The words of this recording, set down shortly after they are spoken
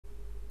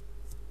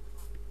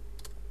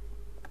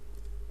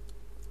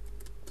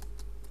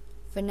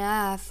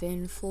FNAF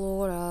in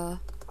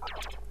Florida.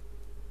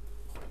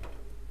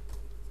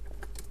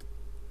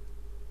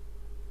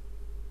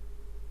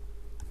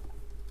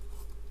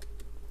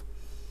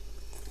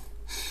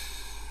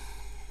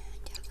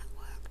 Damn, that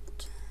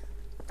worked.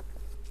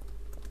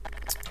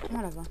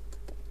 Whatever.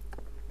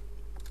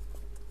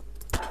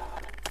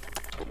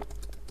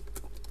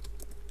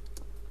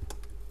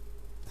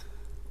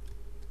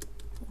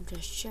 We'll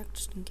just check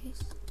just in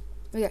case.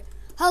 Okay.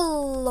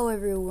 Hello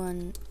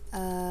everyone.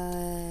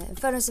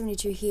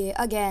 FFIF here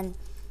again.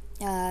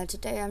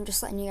 Today I'm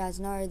just letting you guys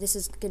know this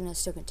is gonna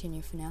still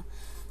continue for now.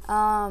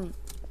 I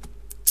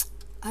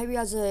hope you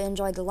guys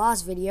enjoyed the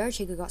last video.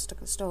 Chica got stuck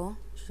in the store.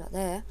 She's right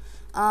there.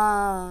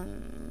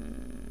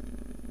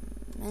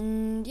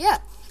 And yeah.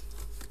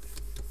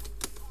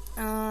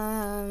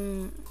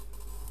 I'm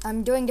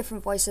doing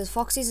different voices.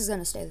 Foxy's is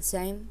gonna stay the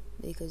same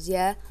because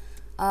yeah.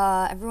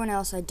 Everyone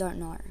else I don't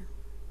know.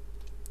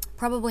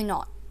 Probably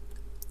not.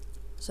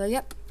 So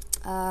yep.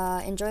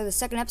 Enjoy the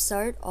second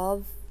episode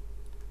of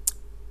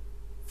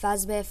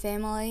Fazbear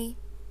Family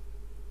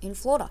in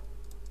Florida.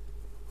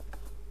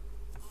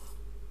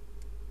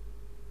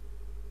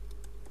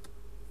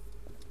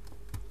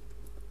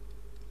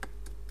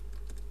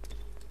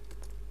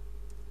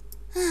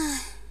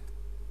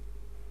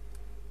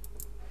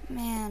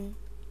 Man.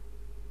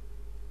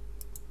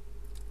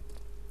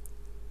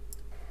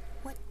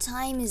 What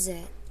time is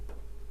it?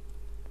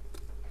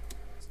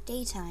 It's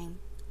daytime.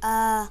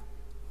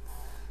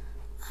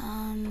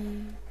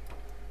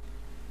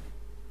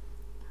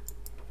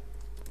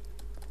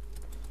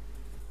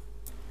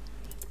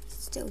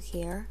 Still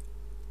here.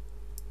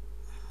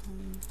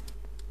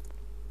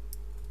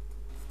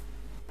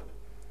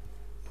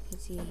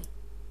 Is he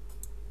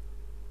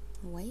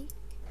awake?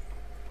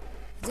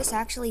 Is this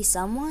actually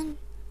someone?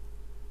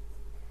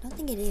 I don't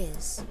think it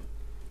is.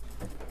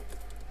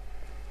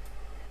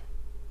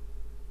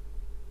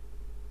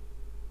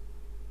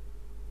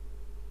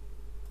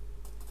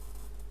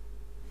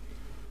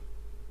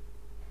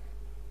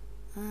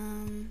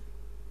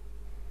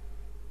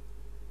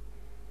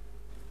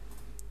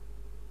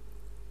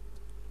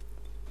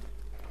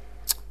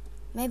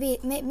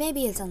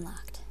 Maybe it's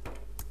unlocked.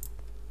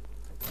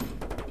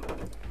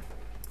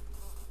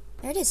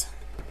 There it is.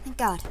 Thank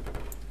God.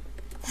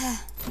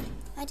 I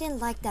didn't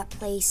like that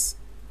place.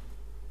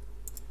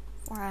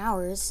 4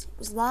 hours. It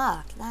was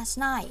locked last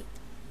night.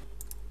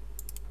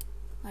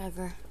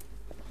 Whatever.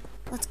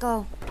 Let's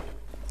go.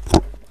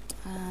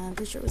 I'm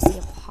pretty sure it was the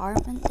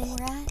apartment they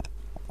were at.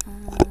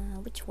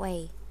 Which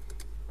way?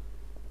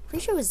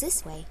 Pretty sure it was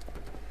this way.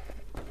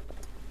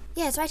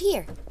 Yeah, it's right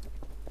here.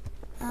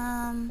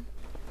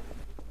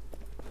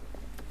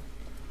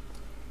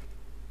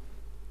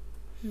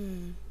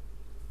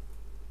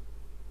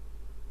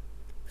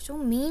 So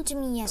mean to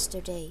me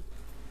yesterday.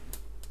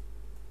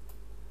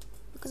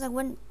 Because I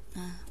wouldn't...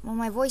 well,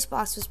 my voice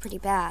box was pretty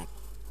bad.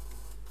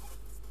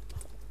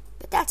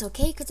 But that's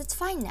okay, because it's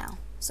fine now.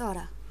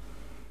 Sorta.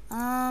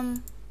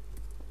 To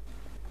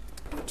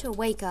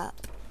wake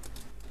up.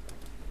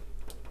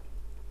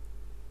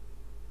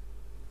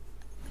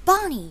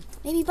 Bonnie!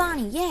 Maybe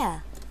Bonnie,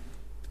 yeah.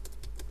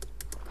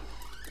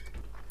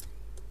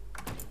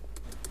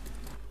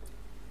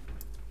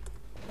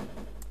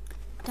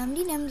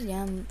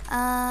 Dum-de-dum-de-dum.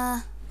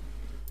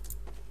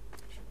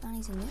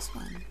 Bonnie's in this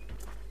one.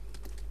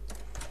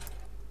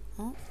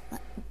 Oh,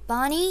 what?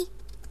 Bonnie?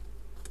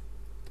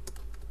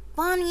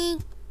 Bonnie?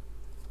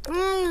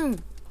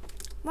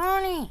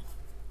 Bonnie?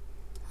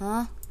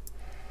 Huh?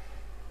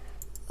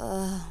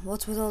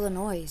 What's with all the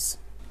noise?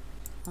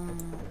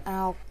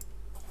 Ow.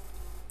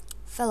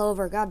 Fell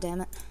over, god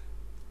damn it.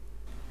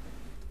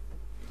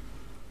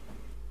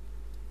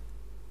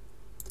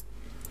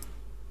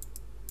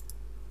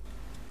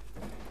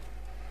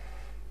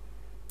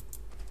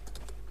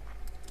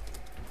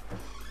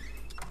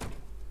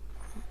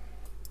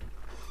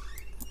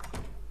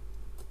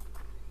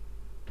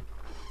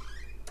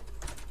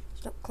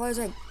 Stop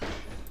closing.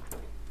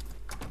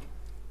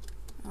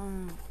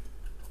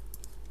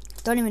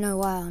 Don't even know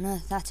why on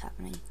earth that's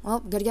happening. Well,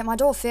 gotta get my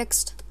door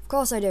fixed. Of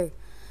course I do.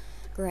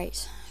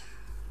 Great.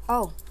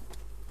 Oh,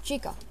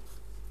 Chica.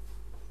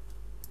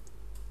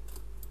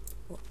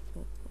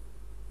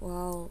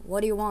 Well,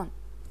 what do you want?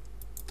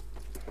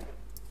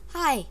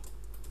 Hi.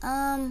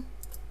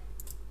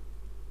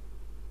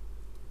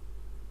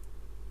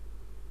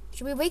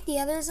 Should we wake the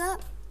others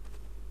up?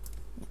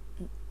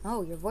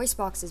 Oh, your voice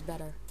box is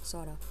better,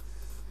 sorta.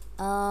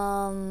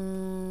 I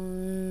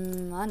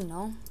don't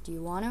know. Do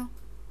you want to?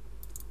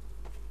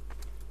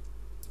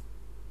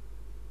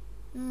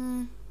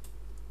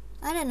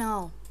 I don't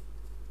know.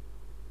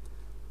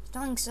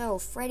 Knowing so,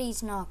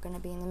 Freddy's not gonna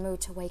be in the mood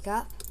to wake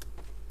up.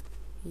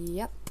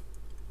 Yep,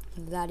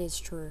 that is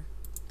true.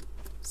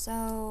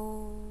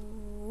 So,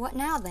 what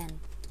now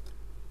then?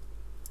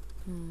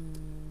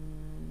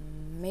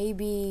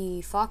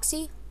 Maybe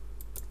Foxy?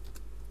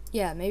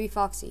 Yeah, maybe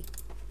Foxy.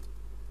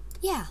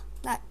 Yeah,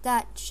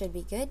 that should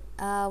be good.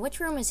 Which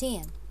room is he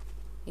in?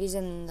 He's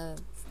in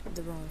the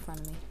room in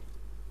front of me.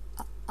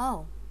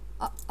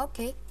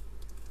 Okay.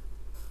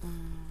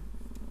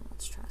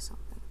 Let's try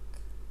something.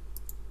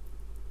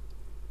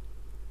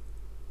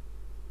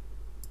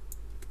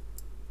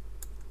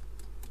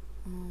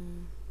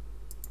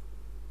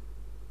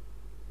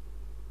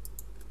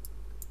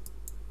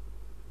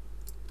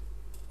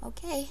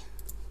 Okay.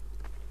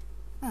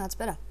 Oh, that's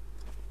better.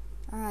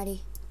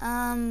 Alrighty.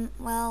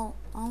 Well,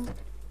 I'll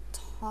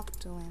talk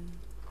to him.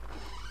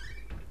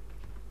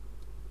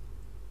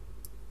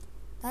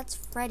 That's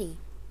Freddy.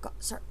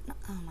 Sorry. No,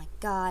 oh my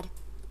god.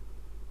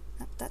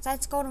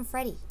 That's Golden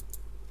Freddy.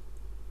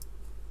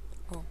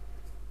 Oh.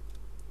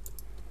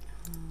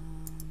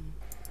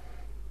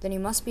 Then he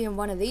must be in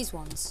one of these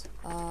ones.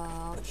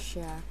 I'll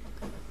check.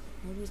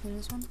 Maybe he's in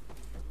this one?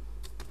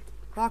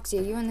 Foxy,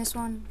 are you in this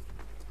one?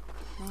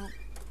 No.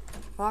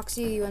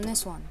 Foxy, are you in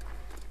this one?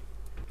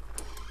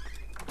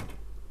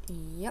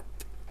 Yep.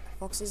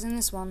 Foxy's in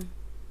this one.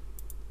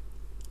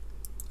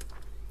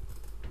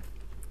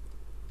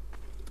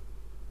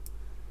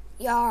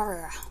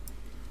 Yar.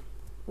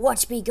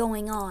 What's be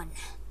going on?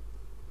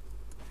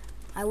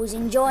 I was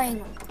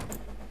enjoying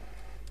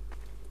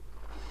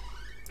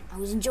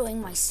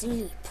my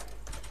sleep.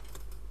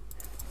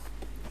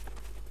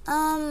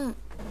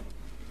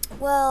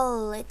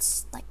 Well,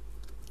 it's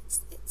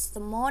the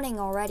morning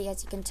already,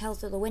 as you can tell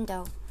through the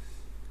window.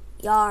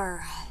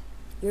 Yar,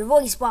 your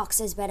voice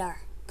box is better.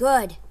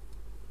 Good.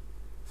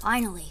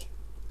 Finally.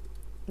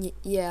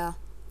 Yeah.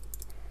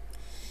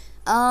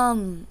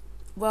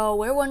 Well,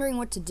 we're wondering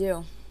what to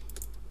do.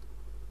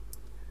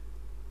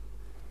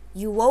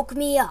 You woke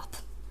me up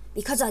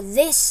because of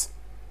this,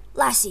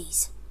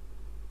 lassies.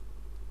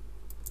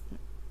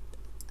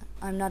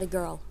 I'm not a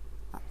girl.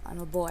 I'm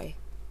a boy.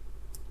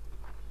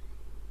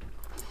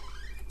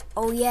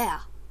 Oh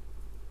yeah.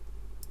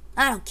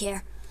 I don't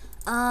care.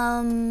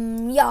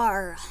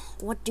 Yar.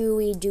 What do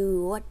we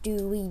do? What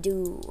do we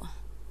do?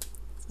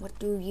 What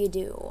do you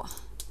do?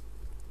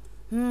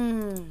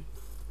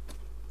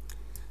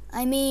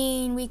 I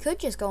mean, we could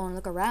just go and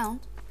look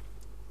around.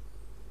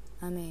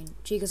 I mean,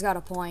 Chica's got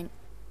a point.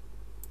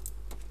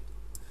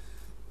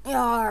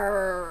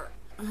 Yar.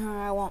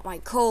 I want my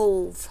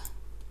cove.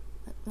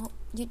 Well,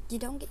 you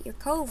don't get your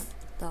cove,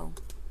 though.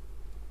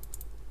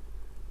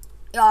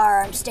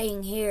 Yar, I'm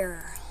staying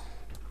here.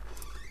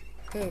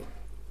 Okay,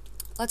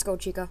 let's go,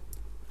 Chica.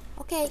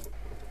 Okay.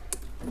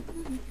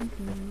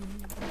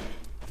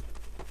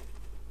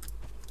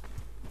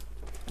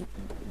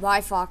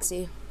 Bye,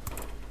 Foxy.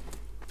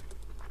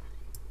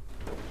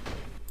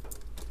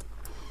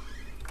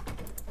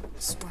 I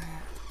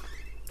swear.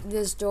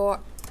 This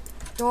door.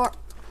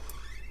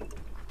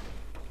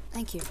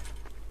 Thank you.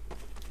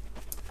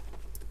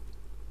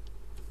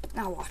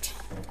 Now what?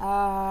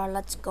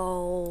 Let's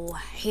go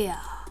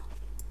here.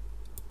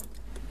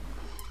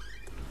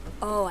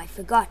 Oh, I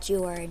forgot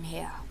you were in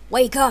here.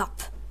 Wake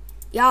up!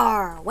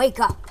 Yar, wake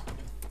up!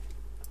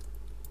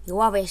 You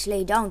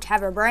obviously don't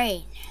have a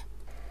brain.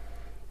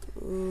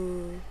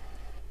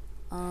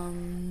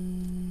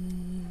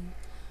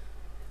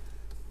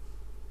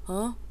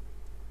 Huh?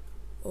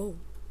 Oh.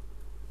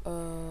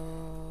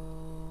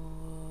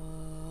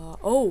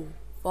 Oh,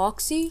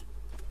 Foxy?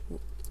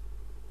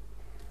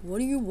 What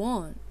do you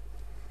want?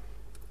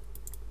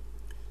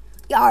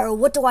 Yar,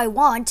 what do I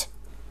want?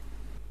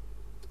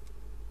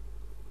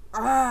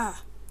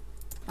 Ah,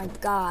 my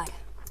God.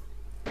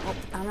 Oh,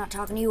 I'm not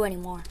talking to you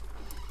anymore.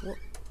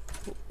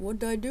 What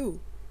did I do?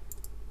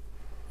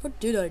 What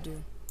did I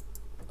do?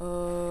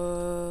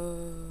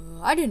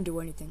 I didn't do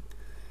anything.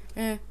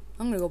 I'm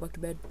gonna go back to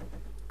bed.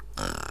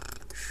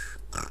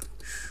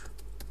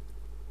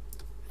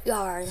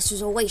 Yar, this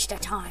was a waste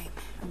of time.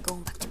 I'm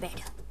going back to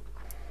bed.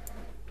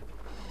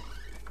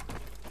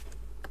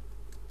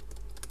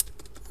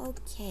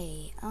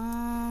 Okay,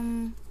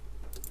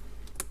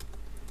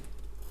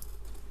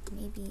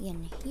 maybe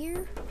in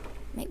here?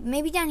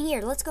 Maybe down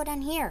here. Let's go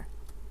down here.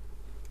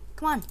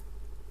 Come on.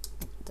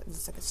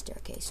 It's like a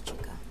staircase,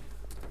 Chica.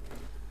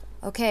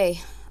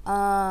 Okay,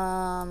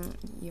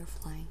 you're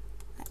flying.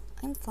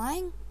 I'm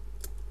flying?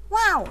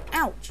 Wow,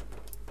 ouch.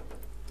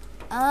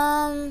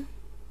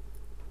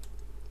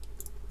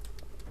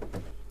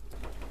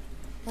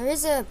 There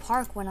is a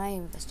park when I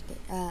investigate,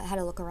 had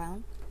a look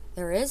around.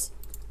 There is?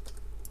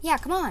 Yeah,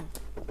 come on.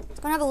 Let's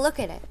go and have a look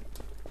at it.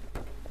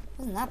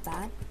 Wasn't that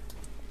bad.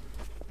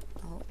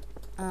 Oh,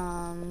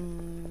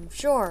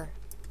 sure.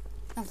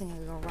 Nothing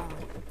can go wrong.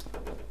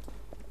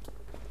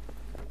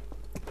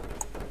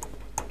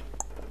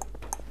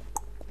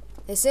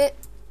 Is it?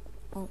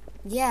 Oh,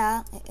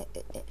 yeah.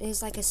 It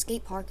is like a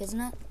skate park,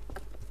 isn't it?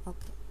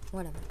 Okay,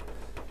 whatever.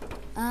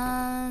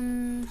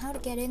 How to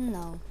get in,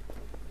 though?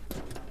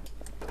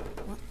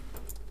 What?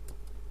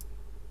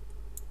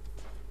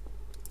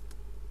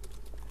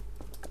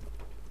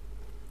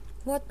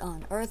 What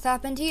on earth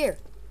happened here?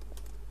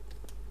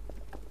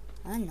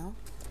 I don't know.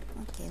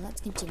 Okay, let's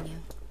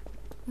continue.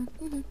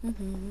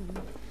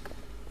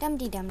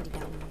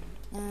 Dum-de-dum-de-dum.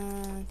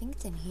 I think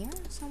it's in here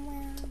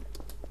somewhere.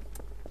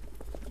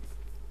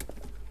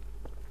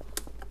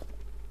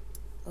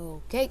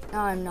 Okay,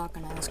 I'm not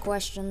gonna ask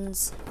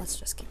questions. Let's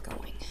just keep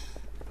going.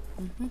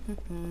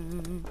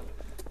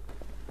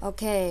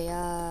 Okay,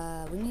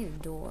 we need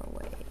a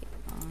doorway.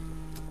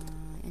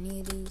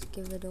 Any of these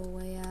give a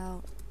doorway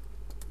out?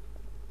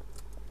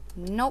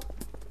 Nope.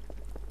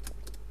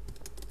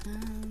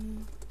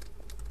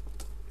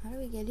 How do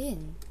we get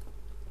in?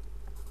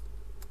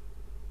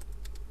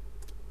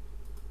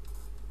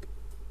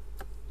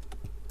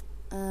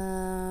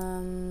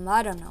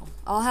 I don't know.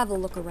 I'll have a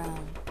look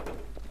around.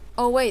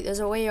 Oh wait, there's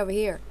a way over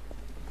here.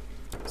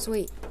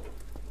 Sweet.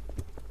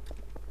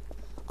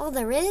 Oh,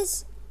 there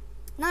is?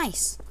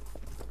 Nice.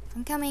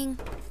 I'm coming.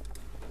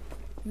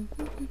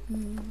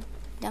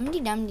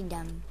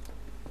 Dum-de-dum-de-dum.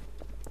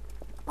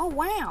 Oh,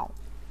 wow.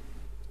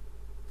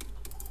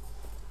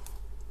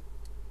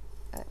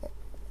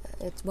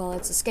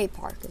 It's a skate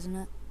park, isn't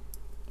it?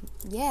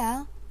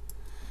 Yeah.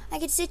 I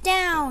can sit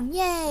down.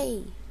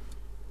 Yay.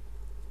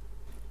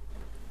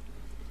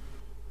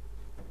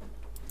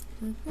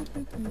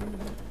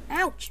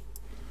 Ouch.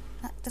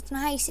 That's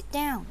not how you sit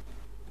down.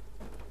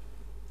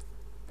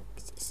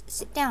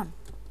 Sit down.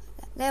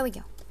 There we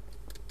go.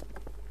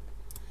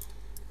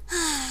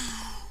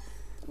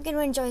 I'm gonna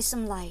enjoy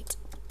some light.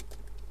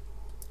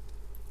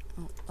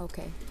 Oh,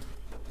 okay.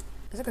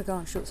 I think I could go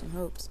and shoot some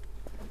hoops.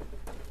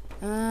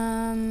 Do we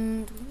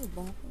have a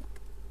ball?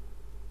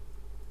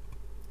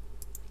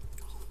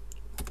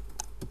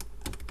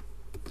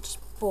 Just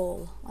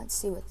ball. Let's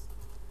see what's.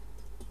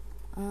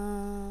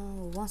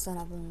 What's that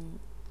happen?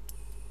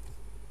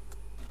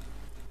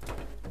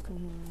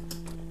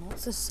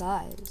 What's the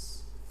size?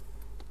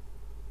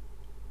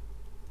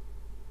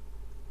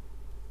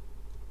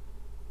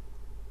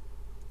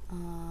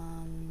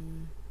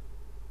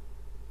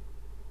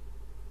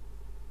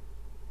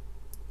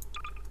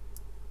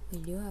 We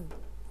do have.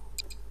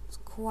 It's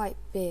quite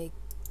big.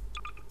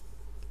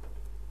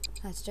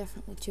 That's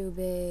definitely too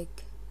big.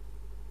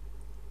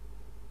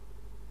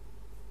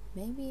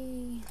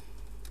 Maybe.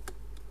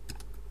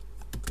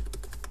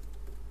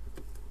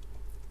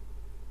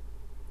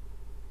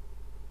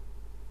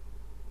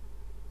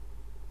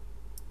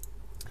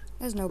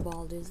 There's no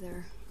ball, is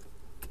there?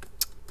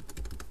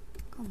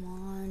 Come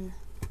on.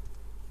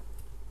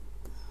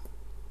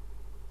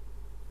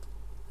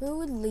 Who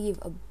would leave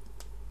a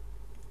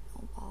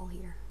ball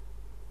here?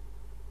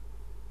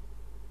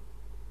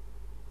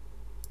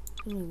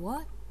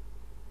 What?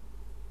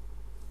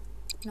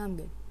 No, I'm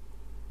good.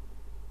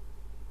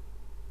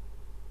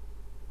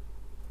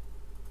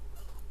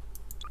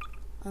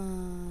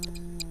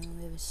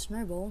 We have a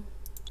snowball,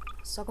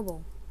 soccer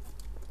ball.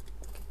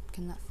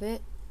 Can that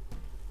fit?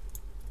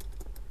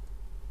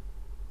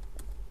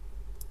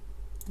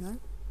 No.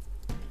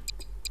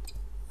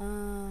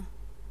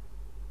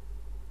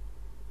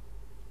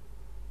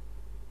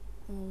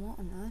 What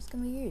on earth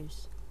can we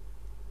use?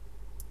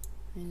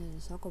 I mean, there's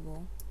a soccer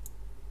ball.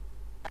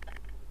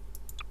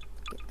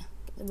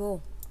 Get the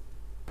ball.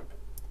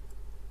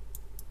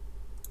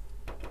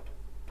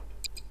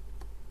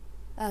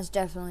 That's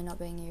definitely not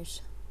being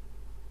used.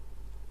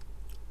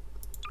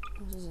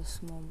 This is a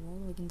small ball.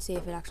 We can see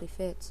if it actually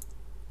fits.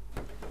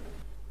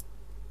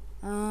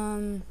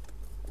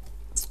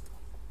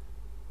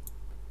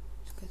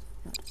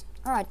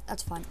 Alright,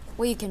 that's fine.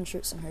 We can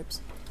shoot some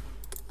hoops.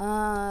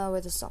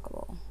 With a soccer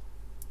ball.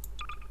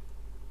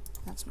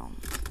 That's normal.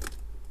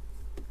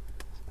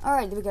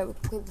 Alright, there we go. We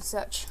complete the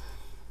search.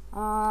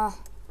 That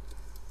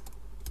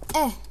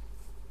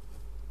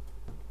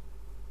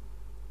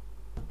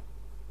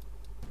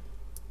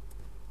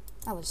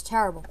was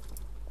terrible.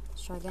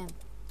 Let's try again.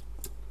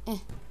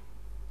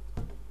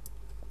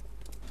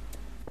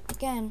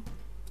 Again.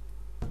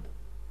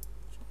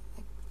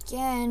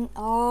 Again.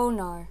 Oh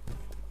no.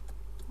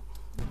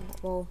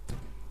 That ball.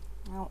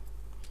 Out.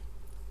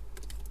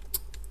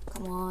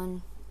 Come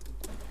on.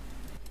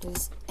 Do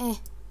this.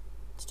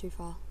 It's too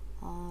far.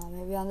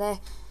 Maybe on there.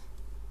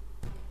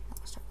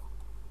 That was terrible.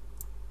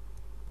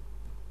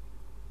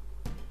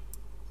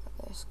 Look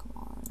at this. Come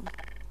on.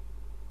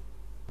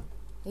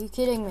 Are you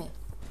kidding me?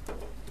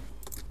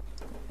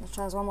 Let's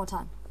try this one more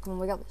time. Come on,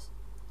 we got this.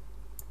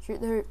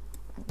 Shoot the hoop.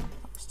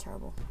 That was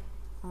terrible.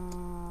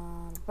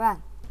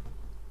 Bang.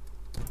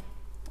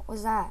 What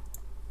was that?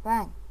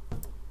 Bang.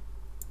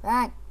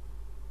 Bang.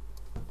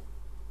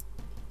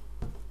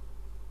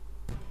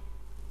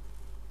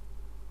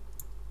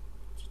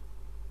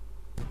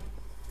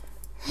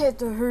 Hit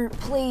the hoop,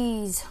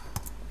 please.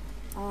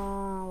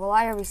 Well,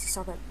 I obviously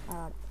suck at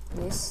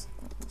this.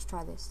 Let's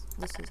try this.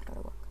 This is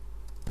gonna work.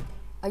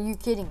 Are you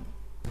kidding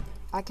me?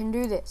 I can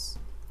do this.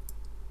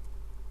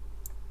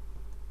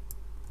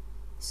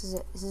 This is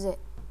it. This is it.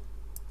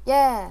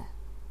 Yeah.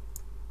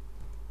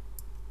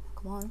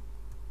 Come on.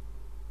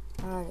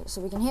 Alright,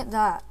 so we can hit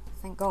that.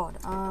 Thank God.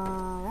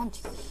 Around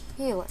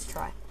here, let's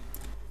try.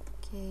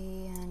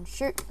 Okay, and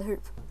shoot the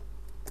hoop.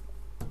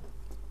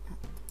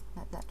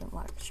 That didn't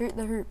work. Shoot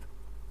the hoop.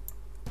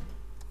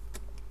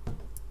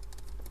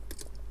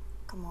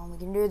 Come on, we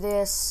can do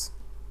this.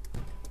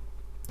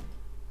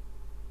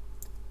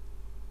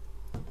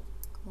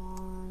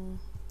 Come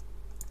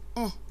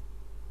on.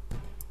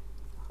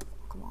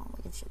 Come on,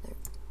 we can shoot the hoop.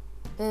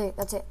 Hey,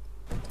 that's it.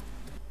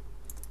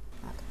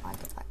 I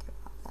give up.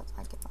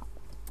 I give up.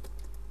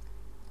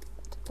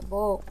 The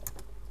ball.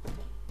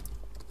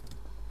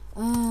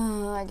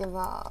 I give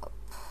up.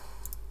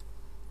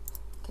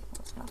 Okay,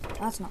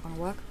 that's not gonna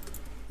work.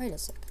 Wait a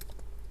second.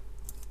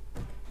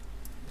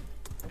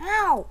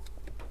 Ow!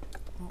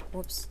 Oh,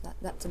 whoops,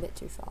 that's a bit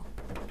too far.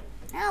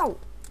 Ow!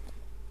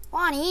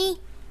 Bonnie!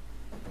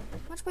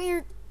 Watch where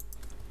you're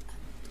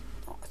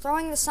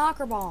throwing the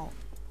soccer ball.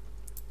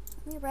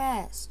 Let me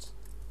rest.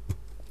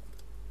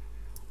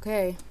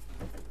 Okay.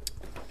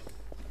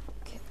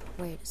 Okay,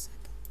 wait a second.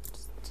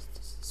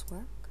 Does this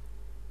work?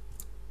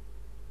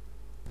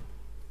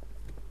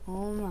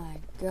 Oh my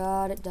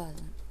god, it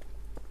doesn't.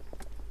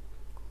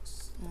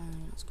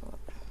 Let's go up.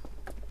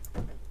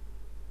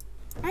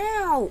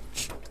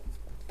 Ouch!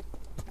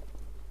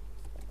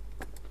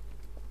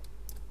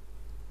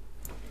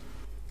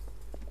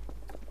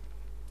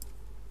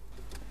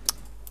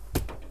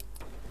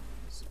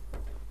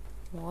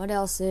 What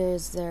else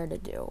is there to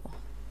do?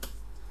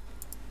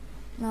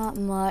 Not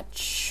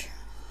much.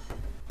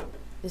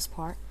 This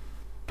part.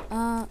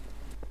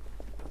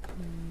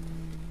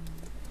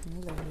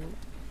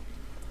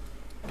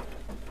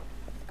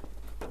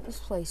 This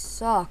place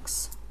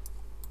sucks.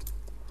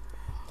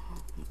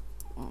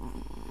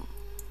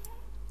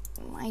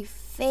 My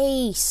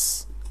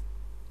face.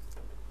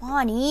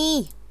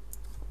 Bonnie.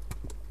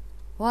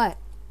 What?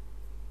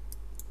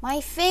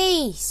 My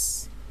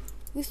face.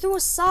 You threw a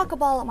soccer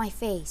ball at my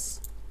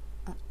face.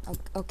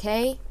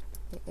 Okay?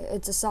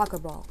 It's a soccer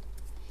ball.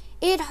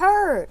 It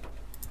hurt.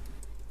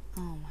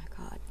 Oh my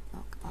god.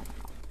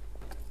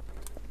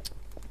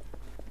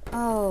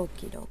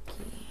 Okie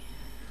dokie.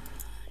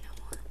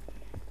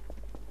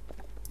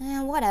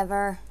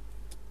 Whatever.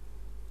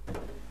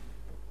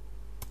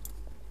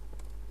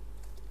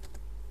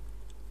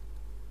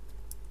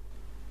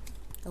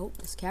 Oh,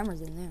 this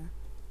camera's in there.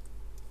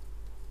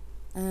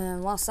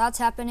 And whilst that's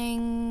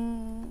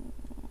happening,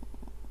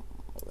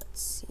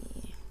 let's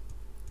see.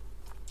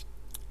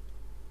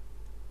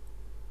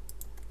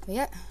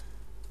 Yeah.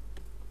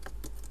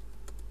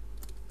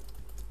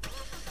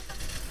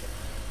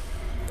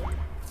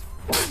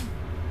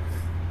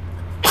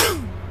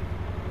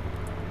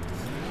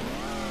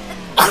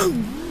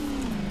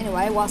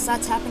 Anyway, whilst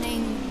that's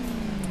happening,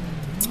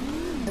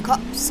 the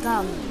cops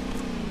come.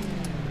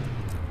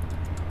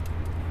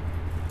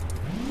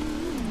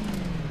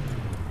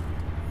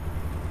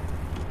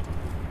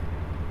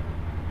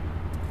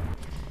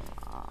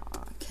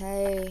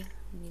 Okay,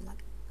 we need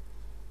like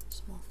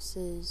some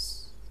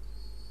officers.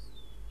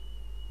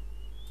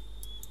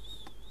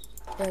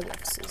 There are the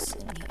officers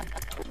in here.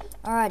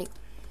 Alrighty.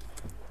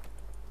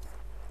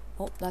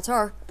 Oh, that's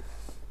her.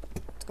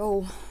 Let's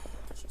go.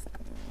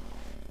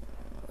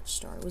 Which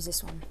star was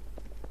this one?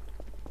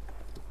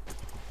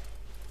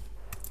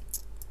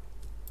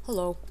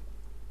 Hello.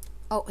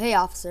 Oh, hey,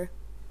 officer.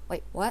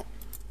 Wait, what?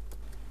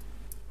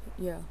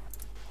 Yeah.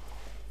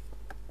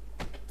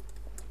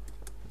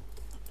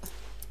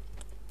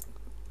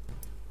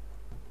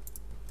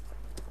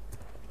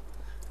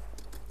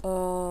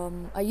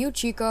 Are you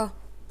Chica?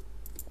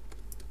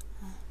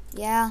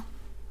 Yeah.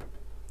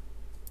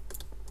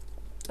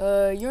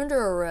 You're under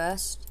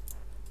arrest.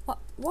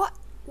 What?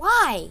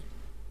 Why?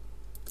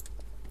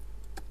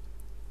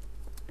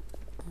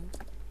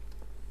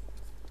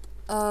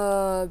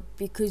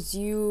 Because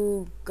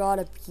you got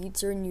a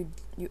pizza and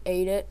you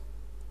ate it,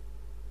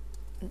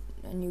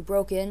 and you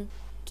broke in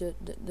to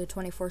the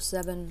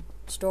 24/7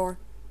 store.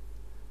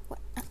 What?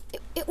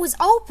 It was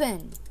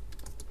open.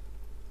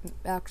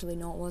 Actually,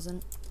 no, it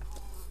wasn't.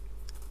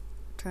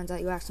 Turns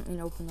out you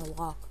accidentally opened the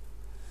lock.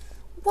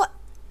 What?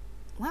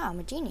 Wow, I'm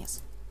a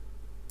genius.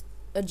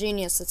 A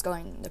genius that's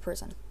going to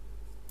prison.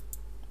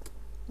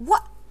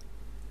 What?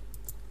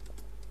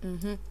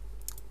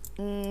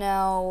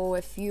 Now,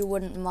 if you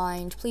wouldn't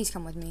mind, please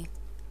come with me.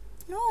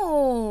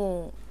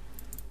 No.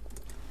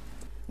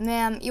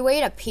 Ma'am, you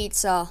ate a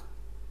pizza.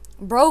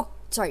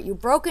 You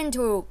broke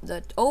into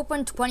the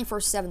open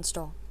 24/7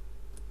 store.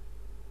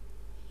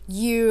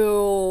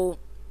 You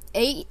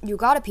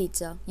got a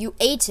pizza. You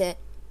ate it.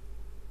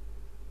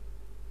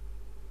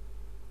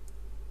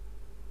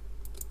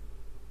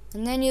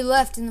 And then you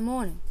left in the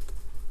morning.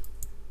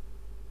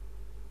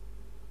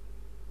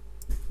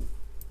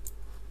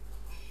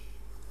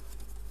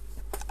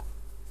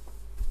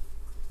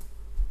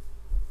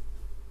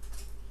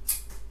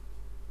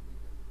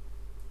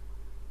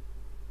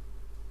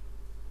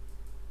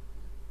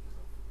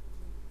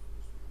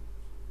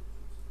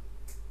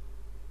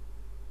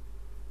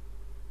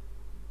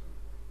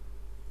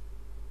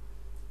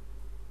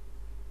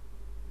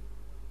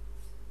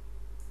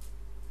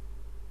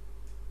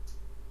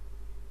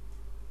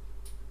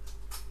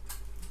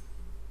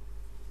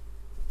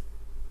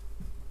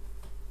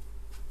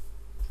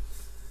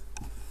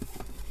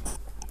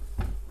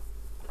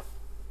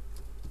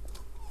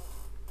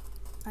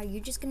 Are you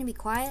just gonna be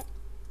quiet?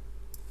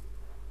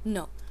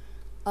 No.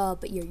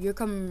 But you're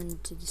coming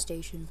to the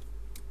station.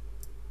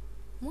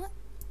 What?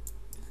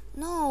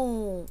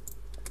 No.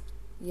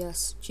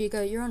 Yes,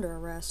 Chica, you're under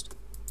arrest.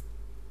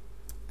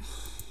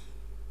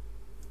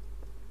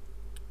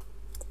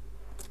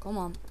 Come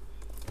on.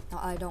 No,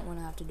 I don't want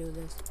to have to do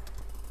this.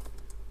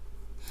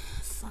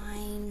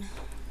 Fine.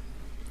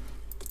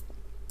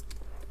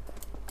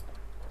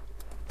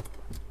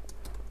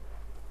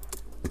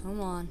 Come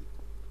on.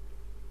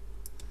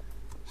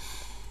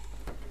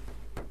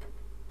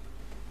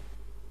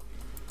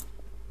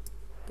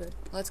 Good.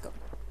 Let's go.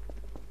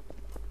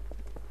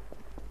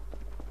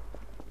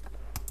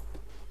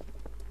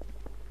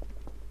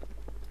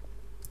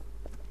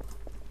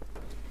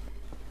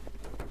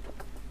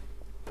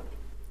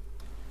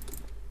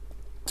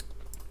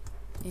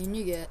 And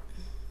you get.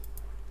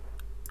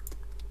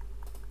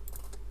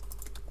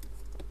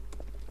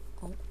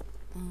 Oh,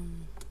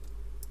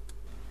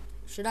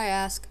 should I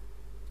ask?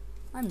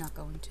 I'm not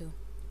going to.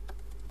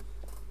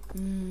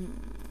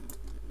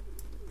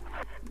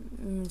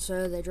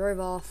 So they drove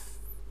off.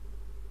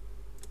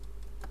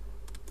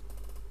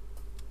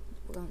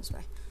 We're going this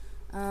way.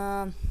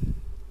 And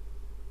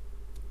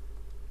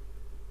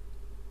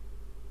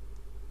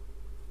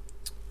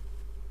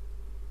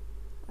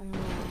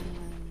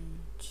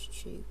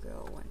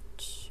Chica went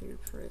to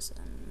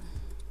prison.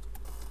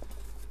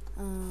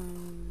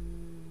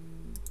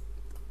 And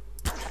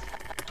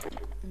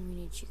we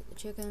need Chica the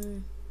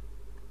chicken.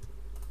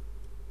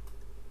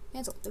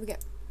 Cancel. There we go.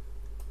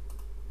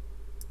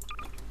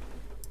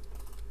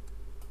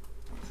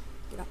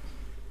 Get up.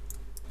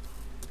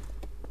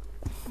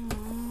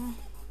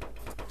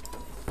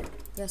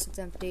 Yes, it's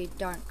empty.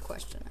 Don't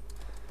question it.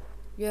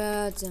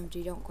 Yeah, it's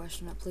empty. Don't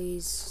question it,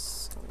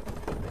 please.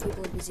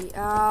 People are busy.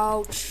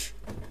 Ouch.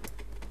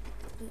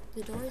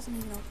 The door isn't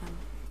even open.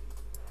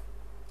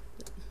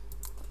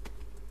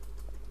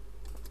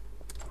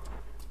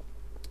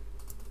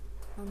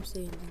 I'm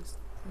seeing things.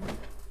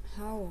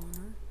 How on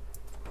earth?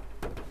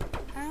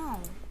 Ow.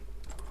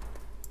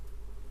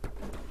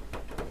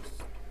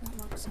 That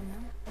locks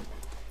somehow.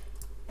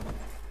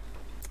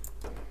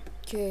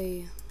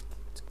 Okay.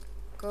 Let's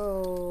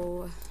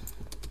go.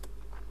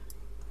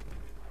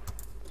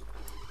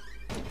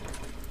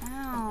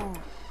 Ow.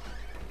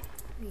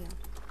 Yeah.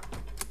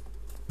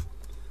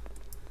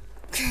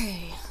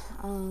 Okay.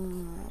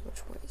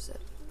 Which way is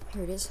it?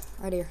 Here it is.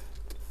 Right here.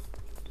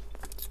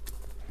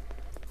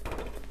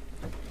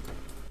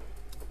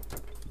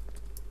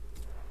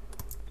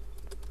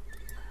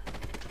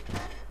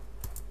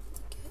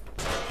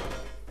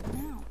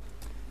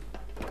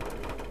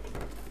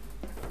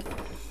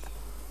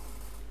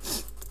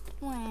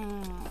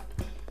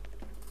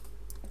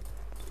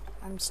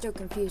 I'm still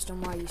confused on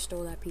why you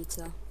stole that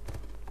pizza.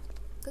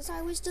 Cause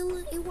I was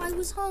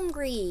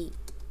hungry.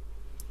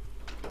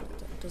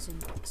 That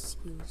doesn't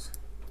excuse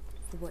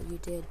for what you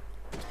did.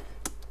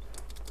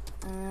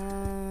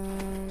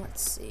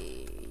 Let's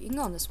see. You can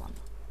go on this one.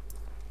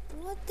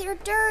 What? They're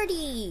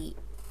dirty.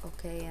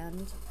 Okay,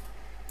 and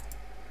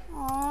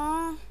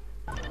aww,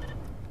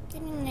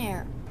 get in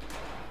there.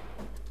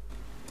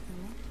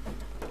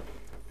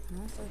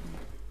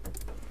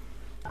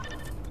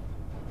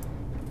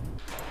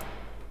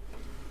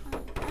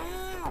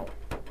 Ow!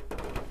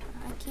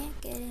 I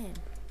can't get in.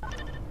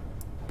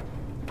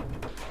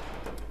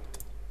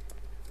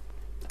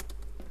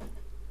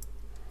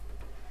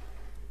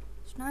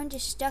 Is mine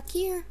just stuck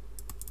here?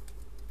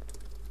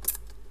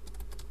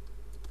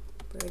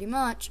 Pretty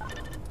much. I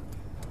don't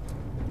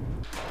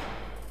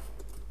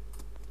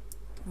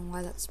know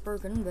why that's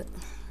broken, but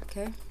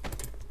okay.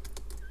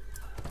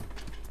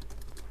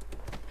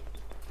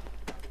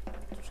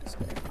 Just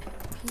get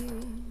up here.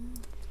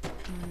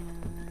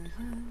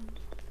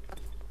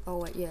 Oh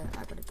wait, yeah,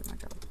 I gotta do my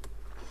job.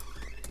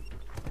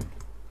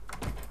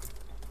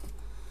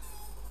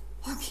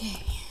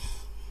 Okay.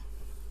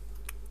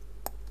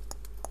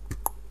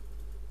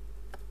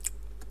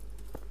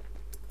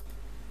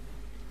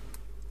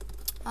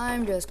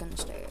 I'm just gonna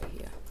stay right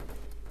here.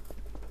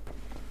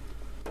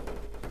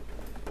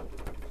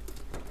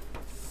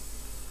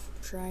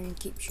 Try and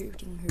keep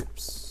shooting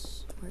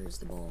hoops. Where's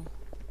the ball?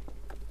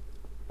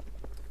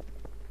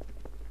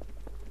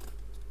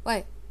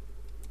 Wait.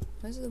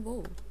 Where's the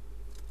ball?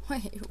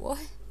 Wait, what?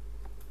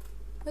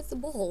 Where's the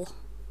ball?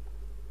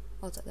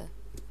 Oh, it's right there.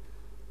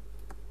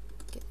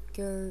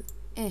 Go.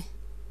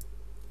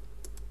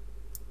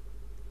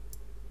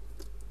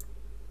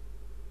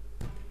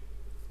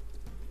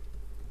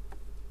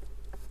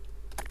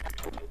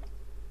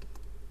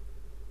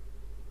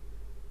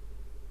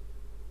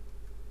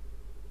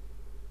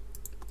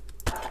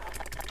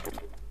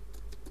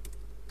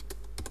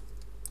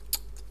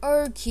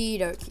 Okie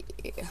dokie.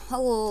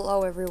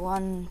 Hello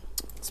everyone.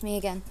 It's me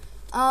again.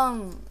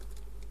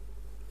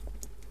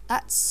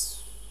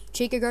 That's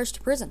Chica goes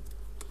to prison.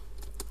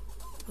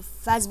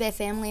 Fazbear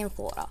family in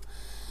Florida.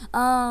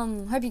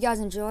 Hope you guys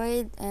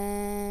enjoyed,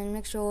 and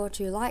make sure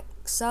to like,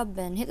 sub,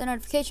 and hit the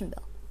notification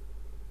bell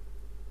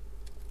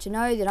to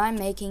know that I'm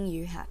making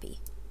you happy.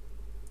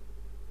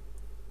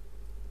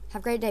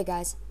 Have a great day,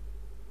 guys.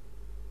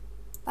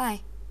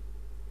 Bye.